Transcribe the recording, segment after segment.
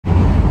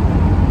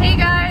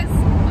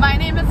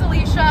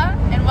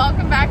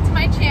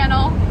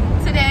channel.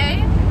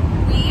 Today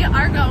we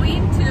are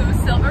going to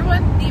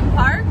Silverwood theme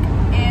park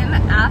in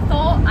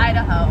Athol,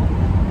 Idaho.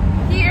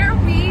 Here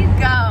we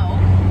go.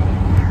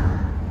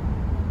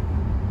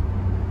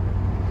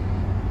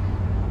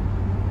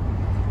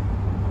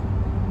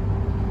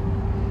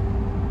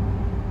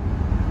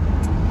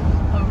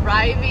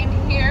 Arriving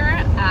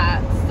here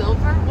at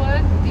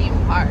Silverwood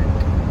theme park.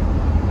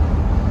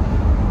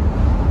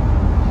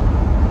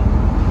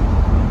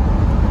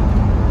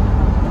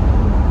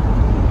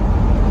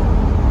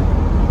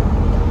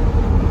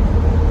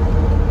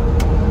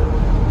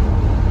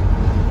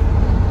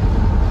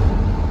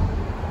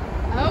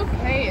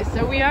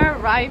 So we are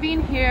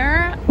arriving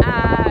here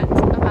at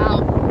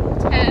about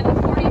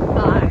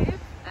 10:45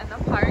 and the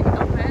park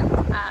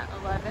opens at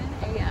 11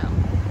 a.m.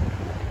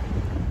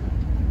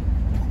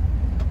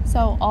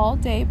 So all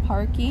day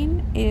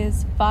parking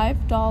is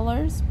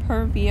 $5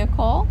 per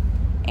vehicle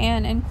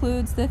and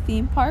includes the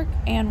theme park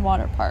and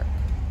water park.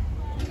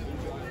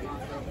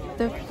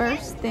 The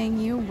first thing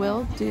you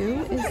will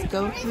do is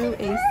go through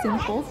a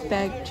simple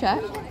bag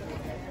check.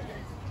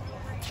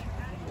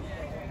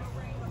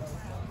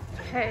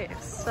 Okay,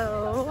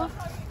 so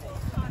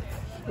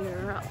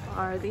here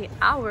are the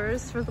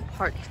hours for the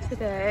park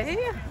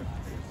today.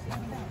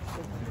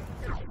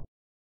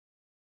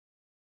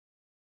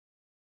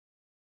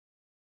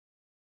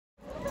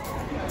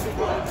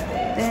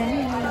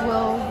 Then you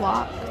will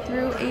walk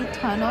through a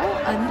tunnel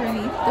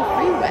underneath the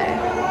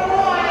freeway.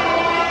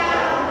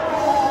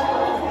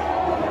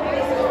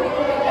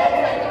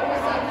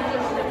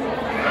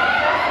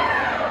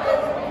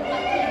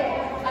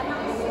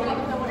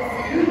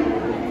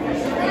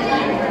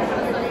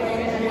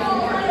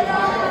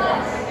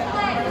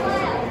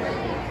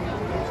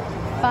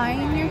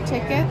 Buying your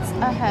tickets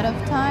ahead of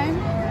time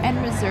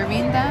and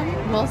reserving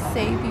them will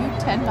save you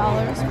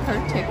 $10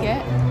 per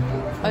ticket.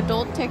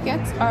 Adult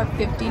tickets are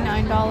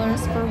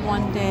 $59 for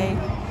one day,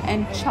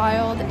 and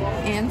child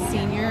and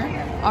senior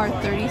are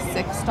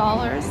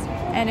 $36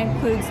 and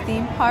includes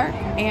theme park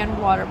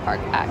and water park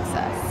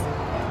access.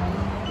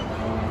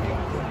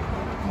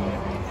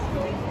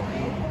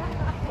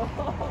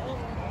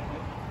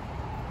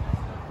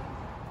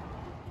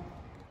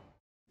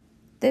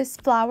 This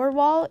flower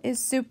wall is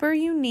super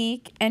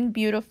unique and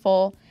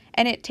beautiful,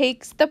 and it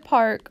takes the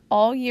park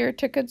all year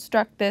to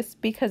construct this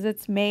because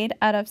it's made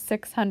out of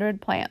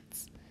 600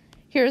 plants.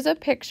 Here's a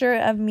picture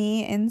of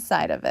me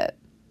inside of it.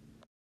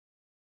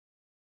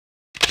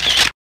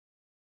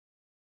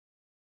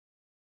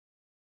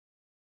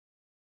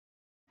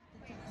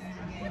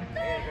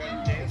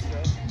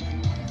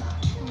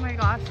 Oh my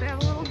gosh, they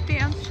have a little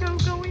dance show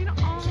going on.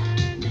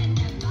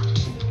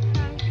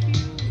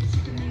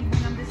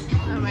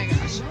 Oh my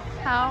gosh,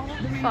 how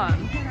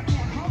fun.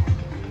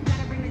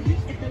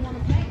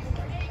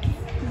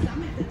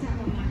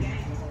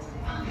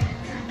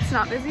 It's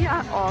not busy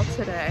at all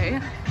today.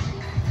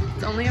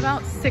 It's only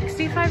about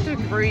 65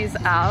 degrees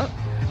out.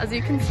 As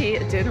you can see,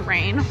 it did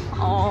rain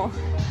all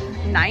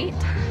night,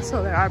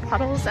 so there are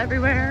puddles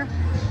everywhere.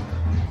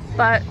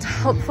 But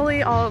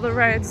hopefully all the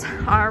rides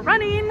are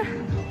running.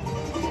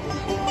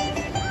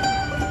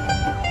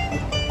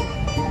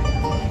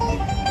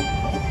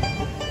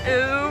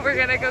 Ooh, we're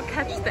gonna go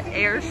catch the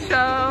air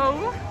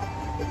show,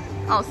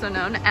 also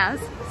known as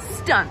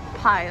Stunt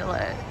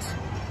Pilot.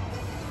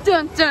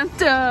 Dun dun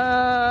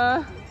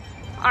dun!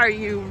 Are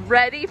you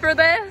ready for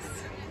this?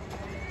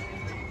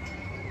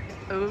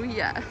 Oh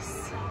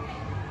yes.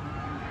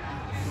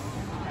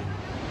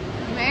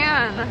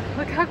 Man,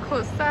 look how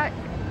close that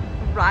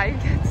ride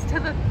gets to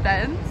the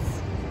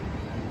fence.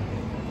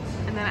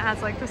 And then it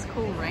has like this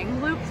cool ring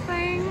loop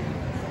thing.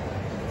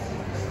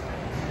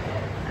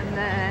 And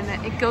then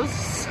it goes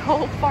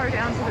so far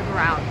down to the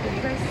ground. Can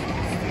you guys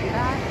see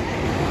that?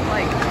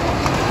 Like,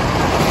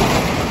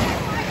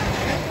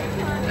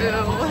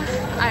 ooh,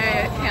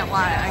 I can't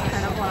lie, I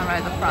kind of want to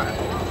ride the front.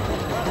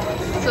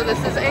 So this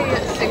is a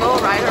single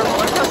rider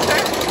roller coaster.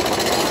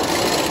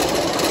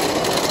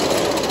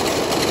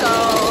 So,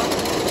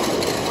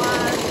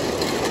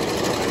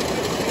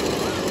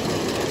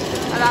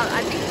 about,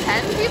 I think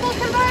 10 people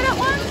can ride at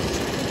once.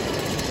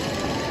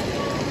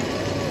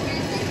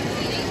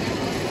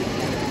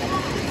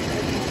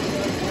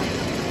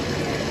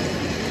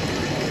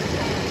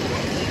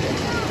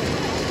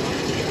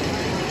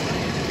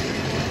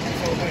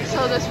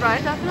 So this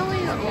ride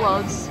definitely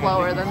loads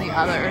slower than the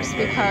others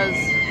because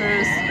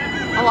there's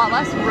a lot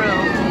less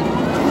room.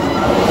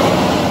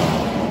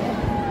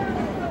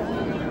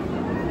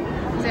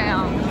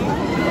 Damn.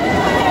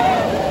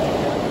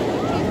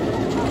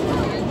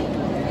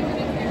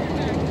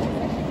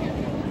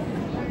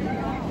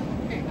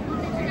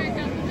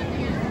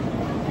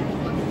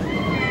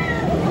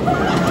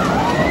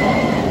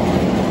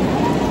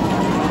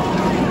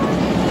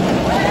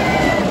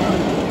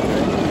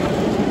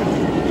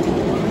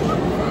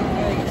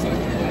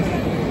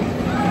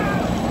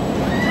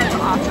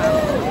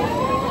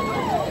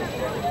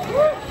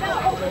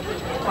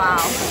 Wow.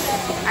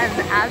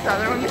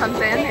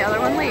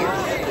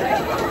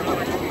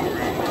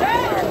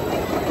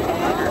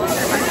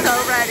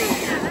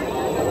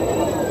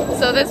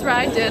 So this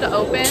ride did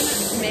open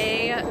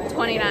May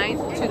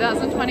 29th,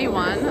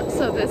 2021.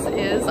 So this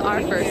is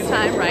our first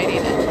time riding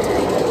it.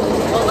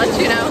 We'll let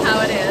you know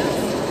how it is.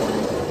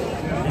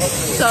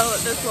 So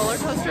this roller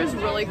coaster is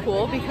really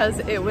cool because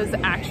it was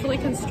actually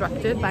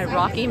constructed by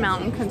Rocky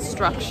Mountain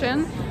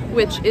Construction,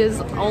 which is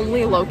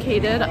only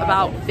located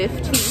about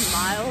 15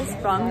 miles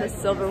from the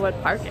Silverwood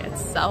Park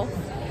itself.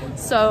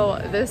 So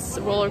this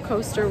roller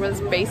coaster was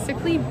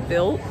basically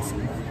built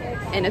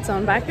in its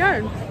own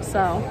backyard.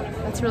 So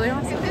that's really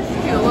awesome. This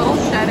cute little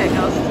shed it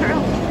goes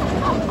through.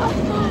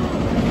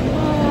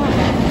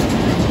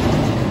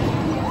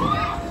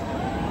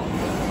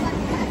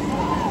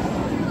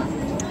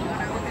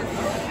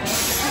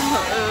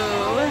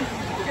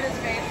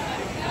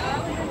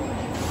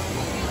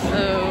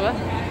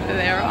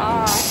 They're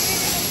off.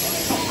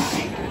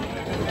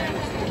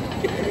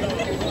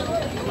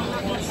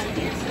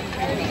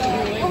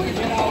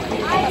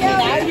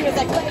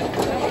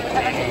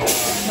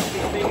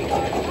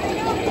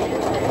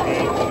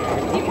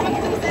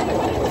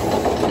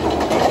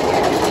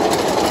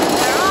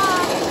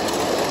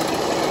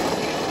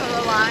 So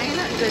the line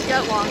did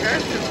get longer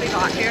since we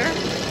got here,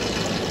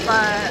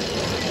 but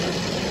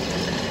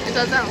it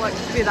doesn't look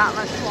to be that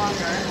much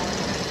longer.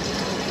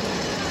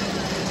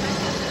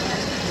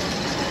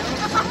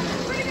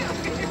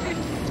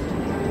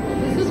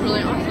 This is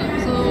really awesome.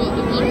 So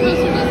the roller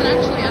coaster doesn't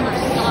actually ever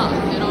stop.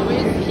 It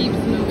always keeps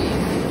moving.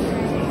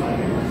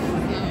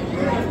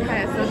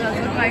 Okay, so it does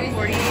look like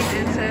 48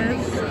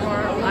 inches or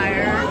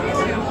higher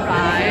to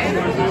ride.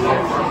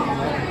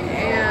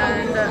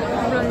 And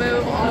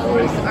remove all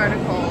loose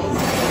articles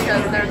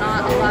because they're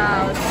not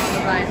allowed on the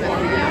ride with you.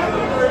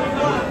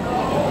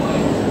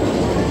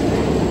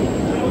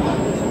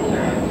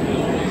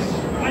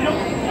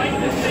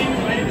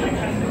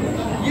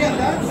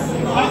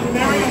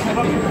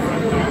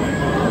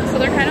 So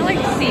they're kind of like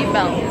seat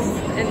belts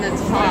in the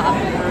top.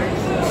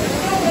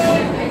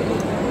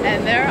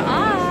 And they're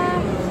off.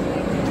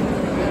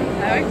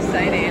 How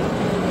exciting.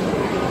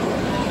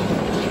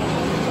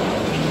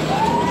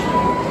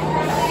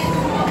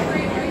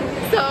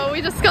 So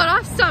we just got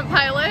off Stunt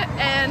Pilot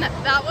and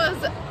that was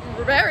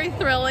very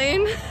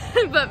thrilling,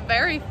 but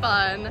very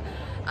fun.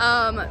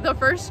 The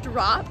first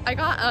drop, I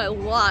got a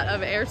lot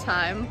of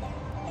airtime,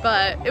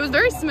 but it was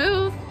very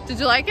smooth. Did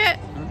you like it?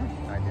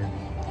 I did.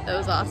 It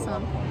was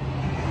awesome.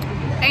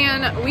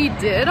 And we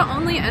did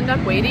only end up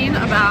waiting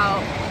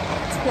about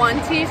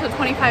 20 to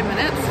 25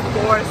 minutes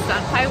for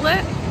Stunt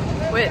Pilot,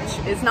 which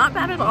is not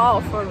bad at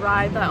all for a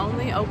ride that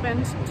only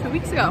opened 2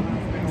 weeks ago.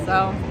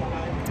 So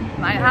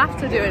might have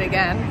to do it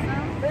again.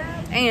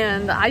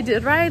 And I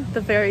did ride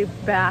the very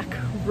back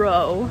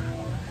row,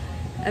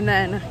 and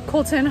then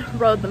Colton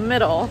rode the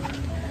middle,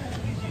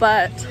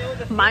 but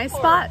my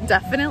spot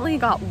definitely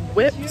got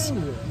whipped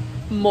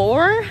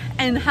more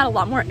and had a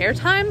lot more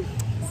airtime.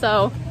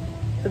 So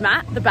the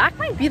back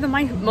might be the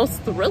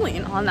most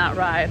thrilling on that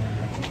ride.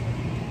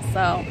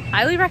 So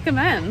highly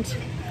recommend,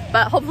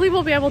 but hopefully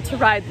we'll be able to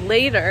ride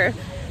later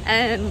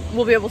and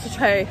we'll be able to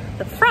try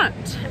the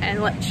front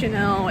and let you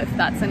know if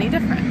that's any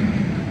different.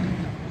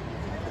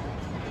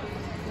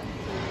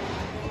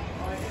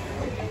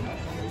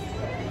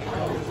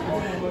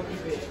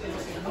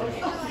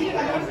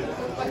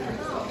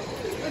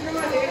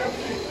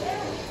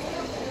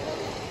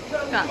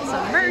 Got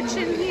some merch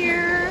in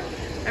here.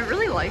 I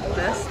really like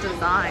this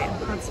design.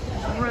 That's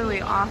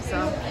really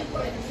awesome.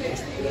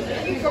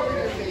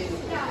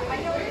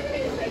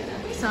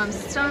 Some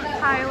Stunt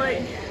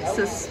Pilot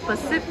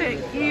specific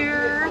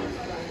gear.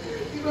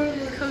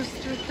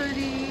 Coaster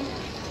hoodie.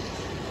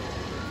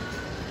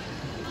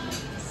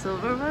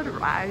 Silverwood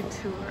Ride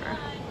Tour.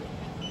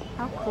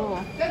 How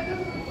cool.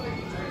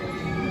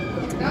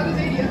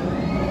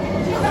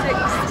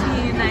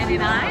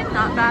 $16.99,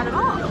 not bad at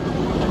all.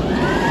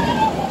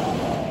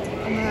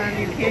 And then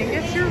you can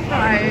get your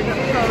ride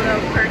photo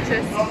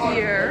purchase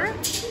here.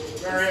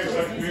 And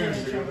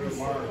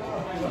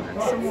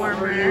some more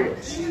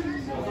merch.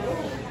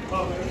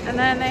 And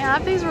then they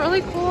have these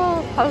really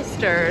cool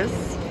posters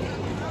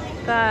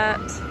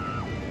that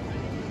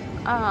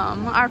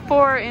are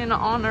for in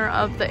honor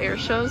of the air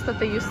shows that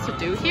they used to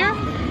do here.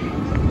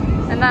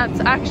 And that's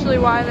actually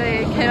why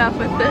they came up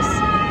with this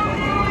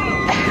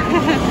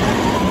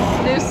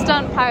new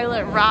Stunt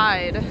Pilot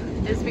ride,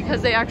 is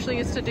because they actually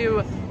used to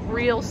do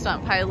real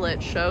Stunt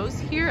Pilot shows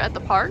here at the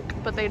park,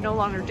 but they no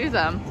longer do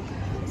them.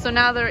 So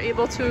now they're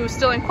able to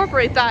still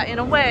incorporate that in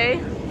a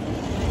way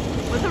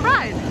with a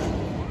ride.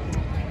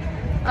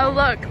 Oh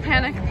look,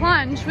 Panic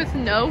Plunge with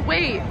no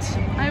wait.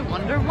 I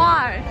wonder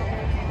why.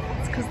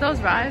 It's because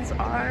those rides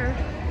are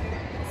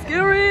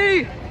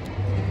scary.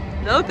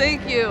 No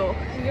thank you.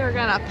 We are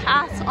gonna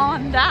pass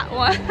on that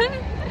one.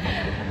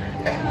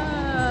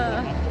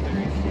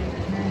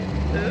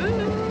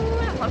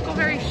 Ooh,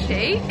 Huckleberry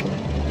Shake.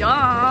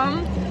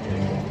 Yum.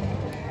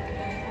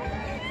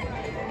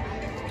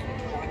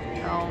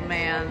 Oh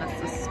man, the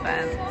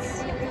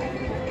suspense.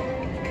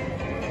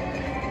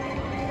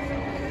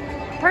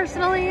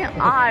 Personally,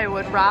 I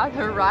would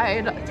rather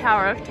ride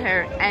Tower of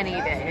Terror any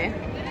day.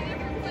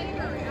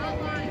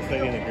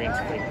 halfway in the green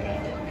screen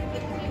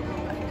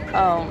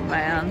now. Oh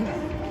man.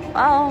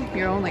 Well,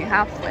 you're only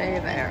halfway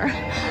there.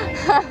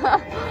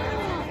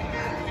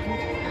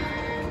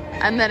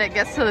 And then it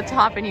gets to the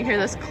top and you hear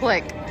this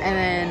click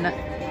and then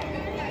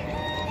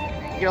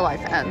your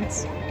life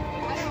ends.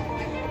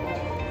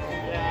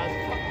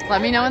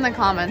 Let me know in the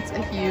comments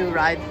if you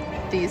ride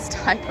these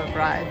type of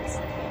rides.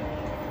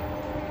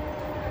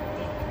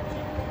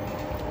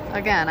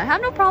 Again, I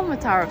have no problem with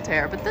Tower of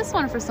Terror, but this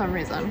one for some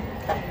reason.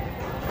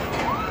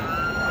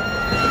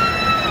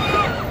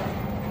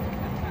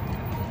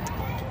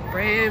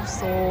 Brave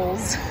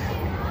souls.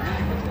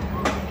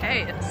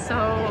 Okay,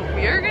 so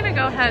we're gonna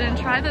go ahead and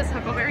try this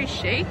Huckleberry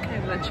Shake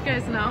and let you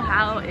guys know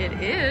how it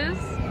is.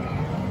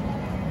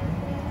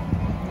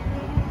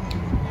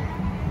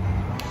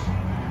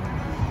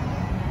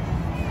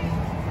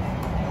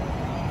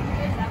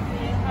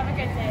 Have a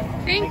good day.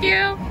 Thank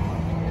you.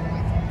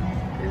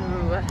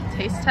 Ooh,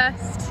 taste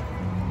test.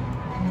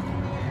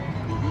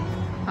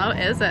 How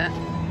is it?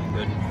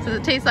 Good. Does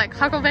it taste like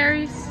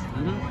huckleberries?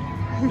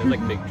 Mm-hmm. There's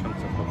like big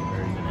chunks of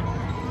huckleberries in it.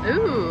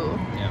 Ooh,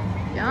 Yeah.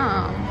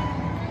 yum.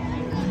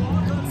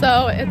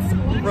 So it's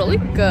really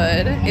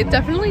good. It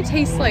definitely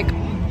tastes like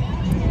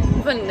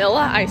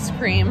vanilla ice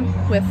cream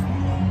with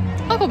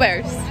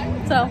huckleberries.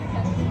 So,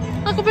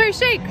 Huckleberry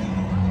Shake.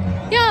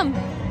 Yum.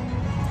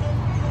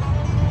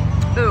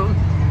 Ooh,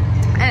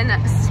 and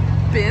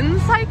spin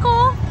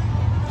cycle?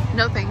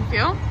 No thank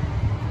you.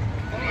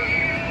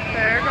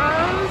 There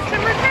goes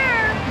Tim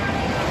Repair.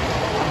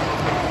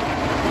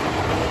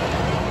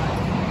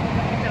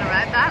 I'm gonna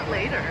ride that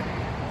later.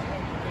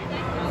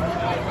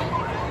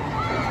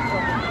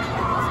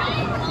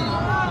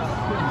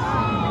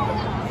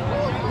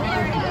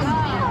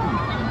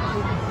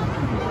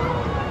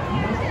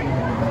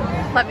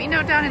 Let me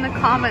know down in the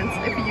comments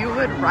if you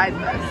would ride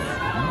this.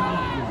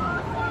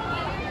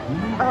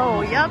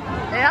 Oh, yep,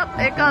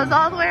 it goes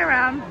all the way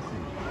around.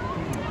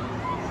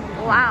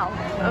 Wow,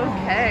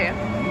 okay.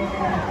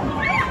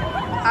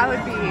 I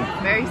would be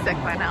very sick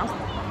by now.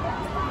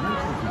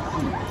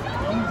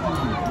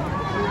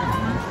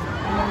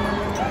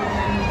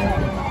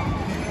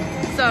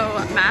 So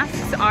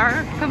masks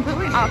are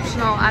completely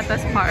optional at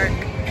this park.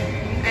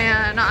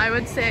 And I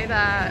would say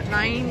that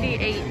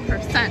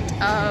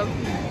 98% of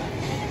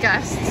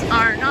guests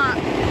are not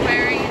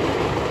wearing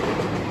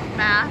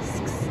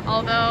masks,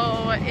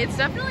 although it's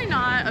definitely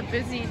not a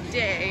busy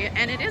day,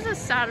 and it is a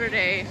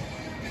Saturday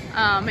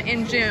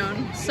in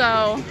June,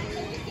 so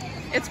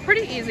it's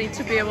pretty easy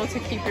to be able to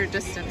keep your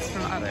distance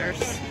from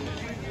others.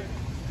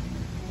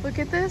 Look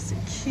at this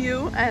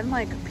cute and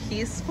like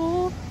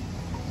peaceful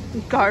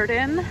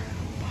garden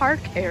park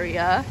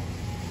area,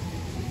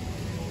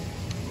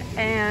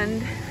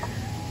 and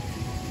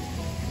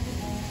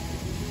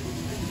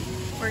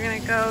we're gonna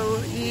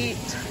go eat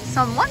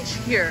some lunch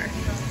here.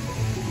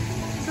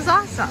 This is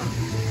awesome.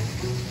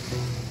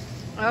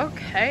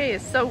 Okay,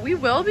 so we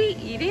will be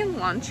eating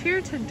lunch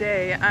here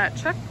today at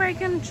Chuck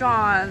Wagon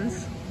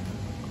John's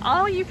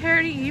All You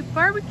Care to Eat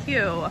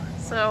Barbecue.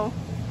 So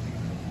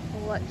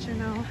we'll let you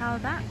know how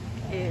that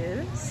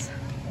is.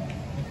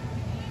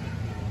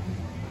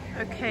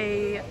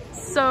 Okay,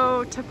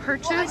 so to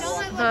purchase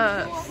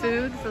the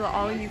food for the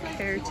All You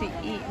Care to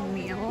Eat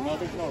meal,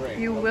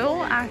 you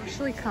will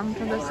actually come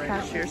to this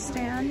cashier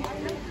stand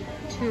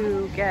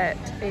to get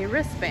a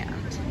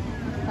wristband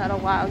that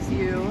allows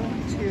you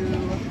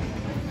to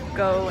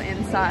go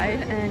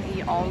inside and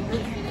eat all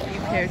you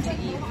care to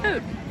eat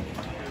food.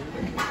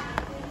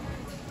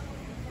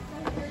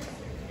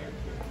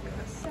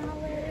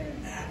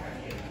 Salads.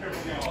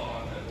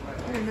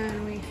 And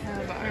then we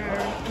have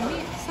our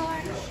meat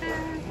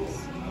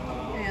selections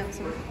and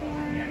some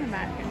corn,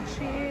 mac and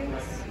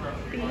cheese,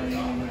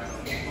 beans,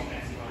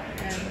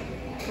 and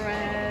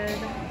bread,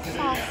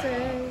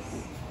 sauces.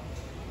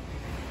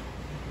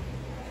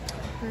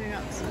 And I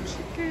got some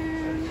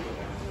chicken.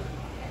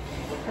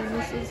 And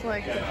this is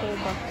like the whole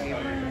buffet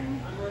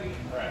room.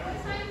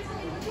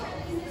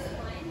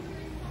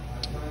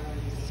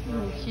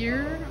 So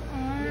here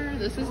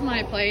this is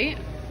my plate.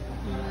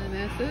 And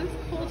this is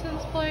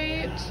Colton's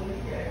plate.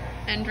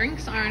 And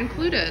drinks are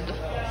included.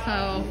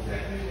 So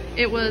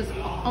it was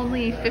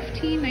only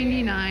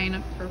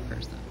 $15.99 per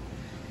person.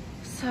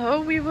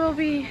 So we will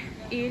be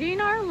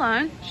eating our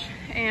lunch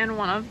in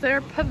one of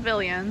their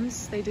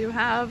pavilions. They do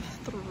have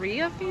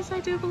 3 of these, I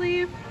do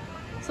believe.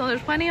 So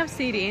there's plenty of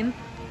seating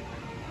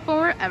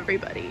for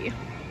everybody.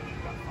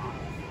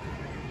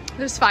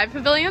 There's 5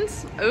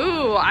 pavilions?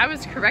 Ooh, I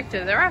was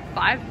corrected. There are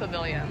 5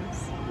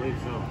 pavilions. I believe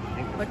so.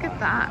 Look at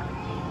that.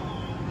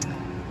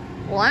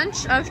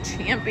 Lunch of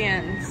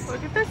Champions.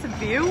 Look at this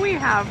view we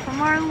have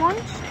from our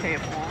lunch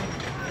table.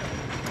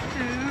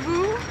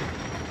 Ooh.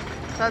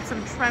 Got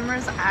some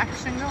Tremors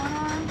action going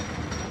on.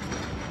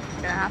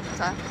 Gonna have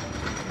to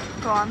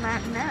go on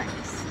that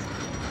next.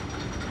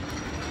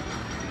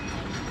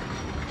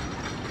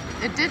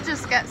 It did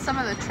just get some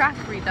of the track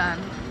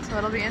redone, so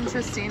it'll be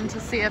interesting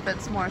to see if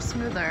it's more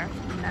smoother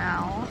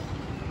now.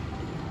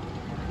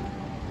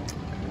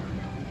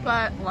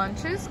 But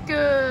lunch is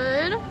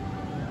good.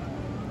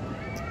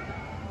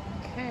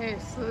 Okay,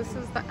 so this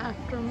is the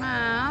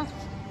aftermath.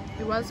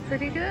 It was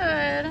pretty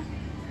good.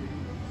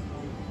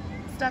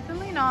 It's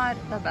definitely not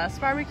the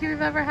best barbecue we've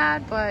ever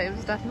had, but it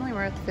was definitely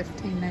worth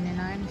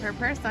 $15.99 per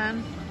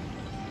person.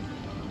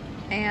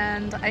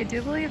 And I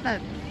do believe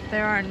that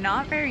there are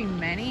not very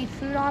many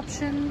food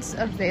options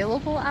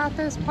available at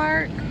this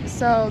park,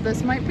 so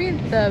this might be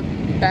the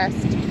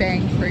best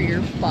bang for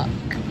your buck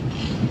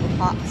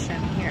option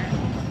here.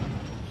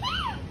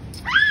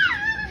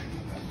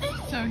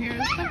 So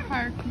here's the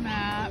park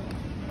map.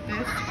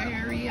 This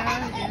area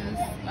is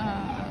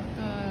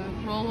the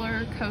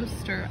roller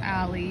coaster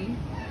alley.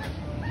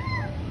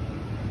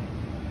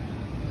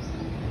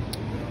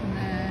 And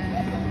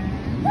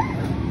then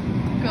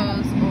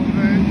goes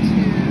over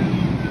to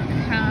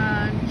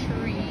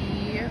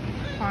Country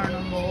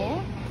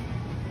Carnival.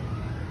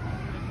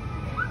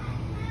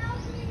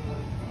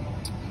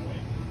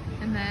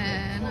 And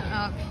then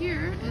up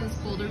here is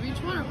Boulder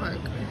Beach Water Park.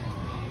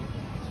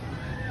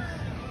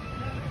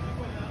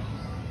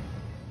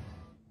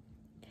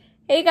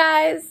 Hey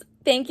guys,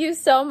 thank you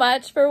so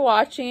much for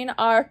watching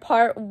our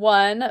part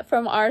 1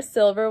 from our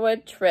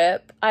Silverwood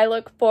trip. I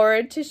look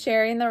forward to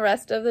sharing the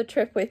rest of the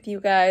trip with you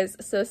guys,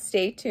 so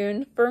stay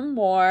tuned for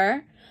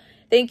more.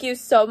 Thank you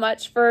so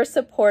much for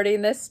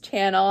supporting this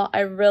channel. I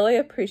really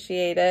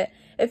appreciate it.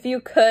 If you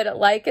could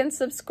like and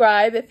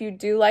subscribe if you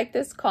do like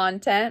this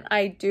content.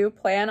 I do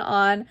plan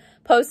on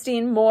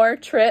posting more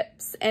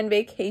trips and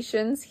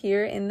vacations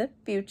here in the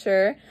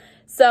future.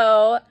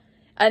 So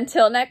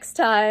until next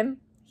time,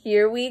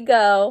 here we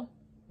go.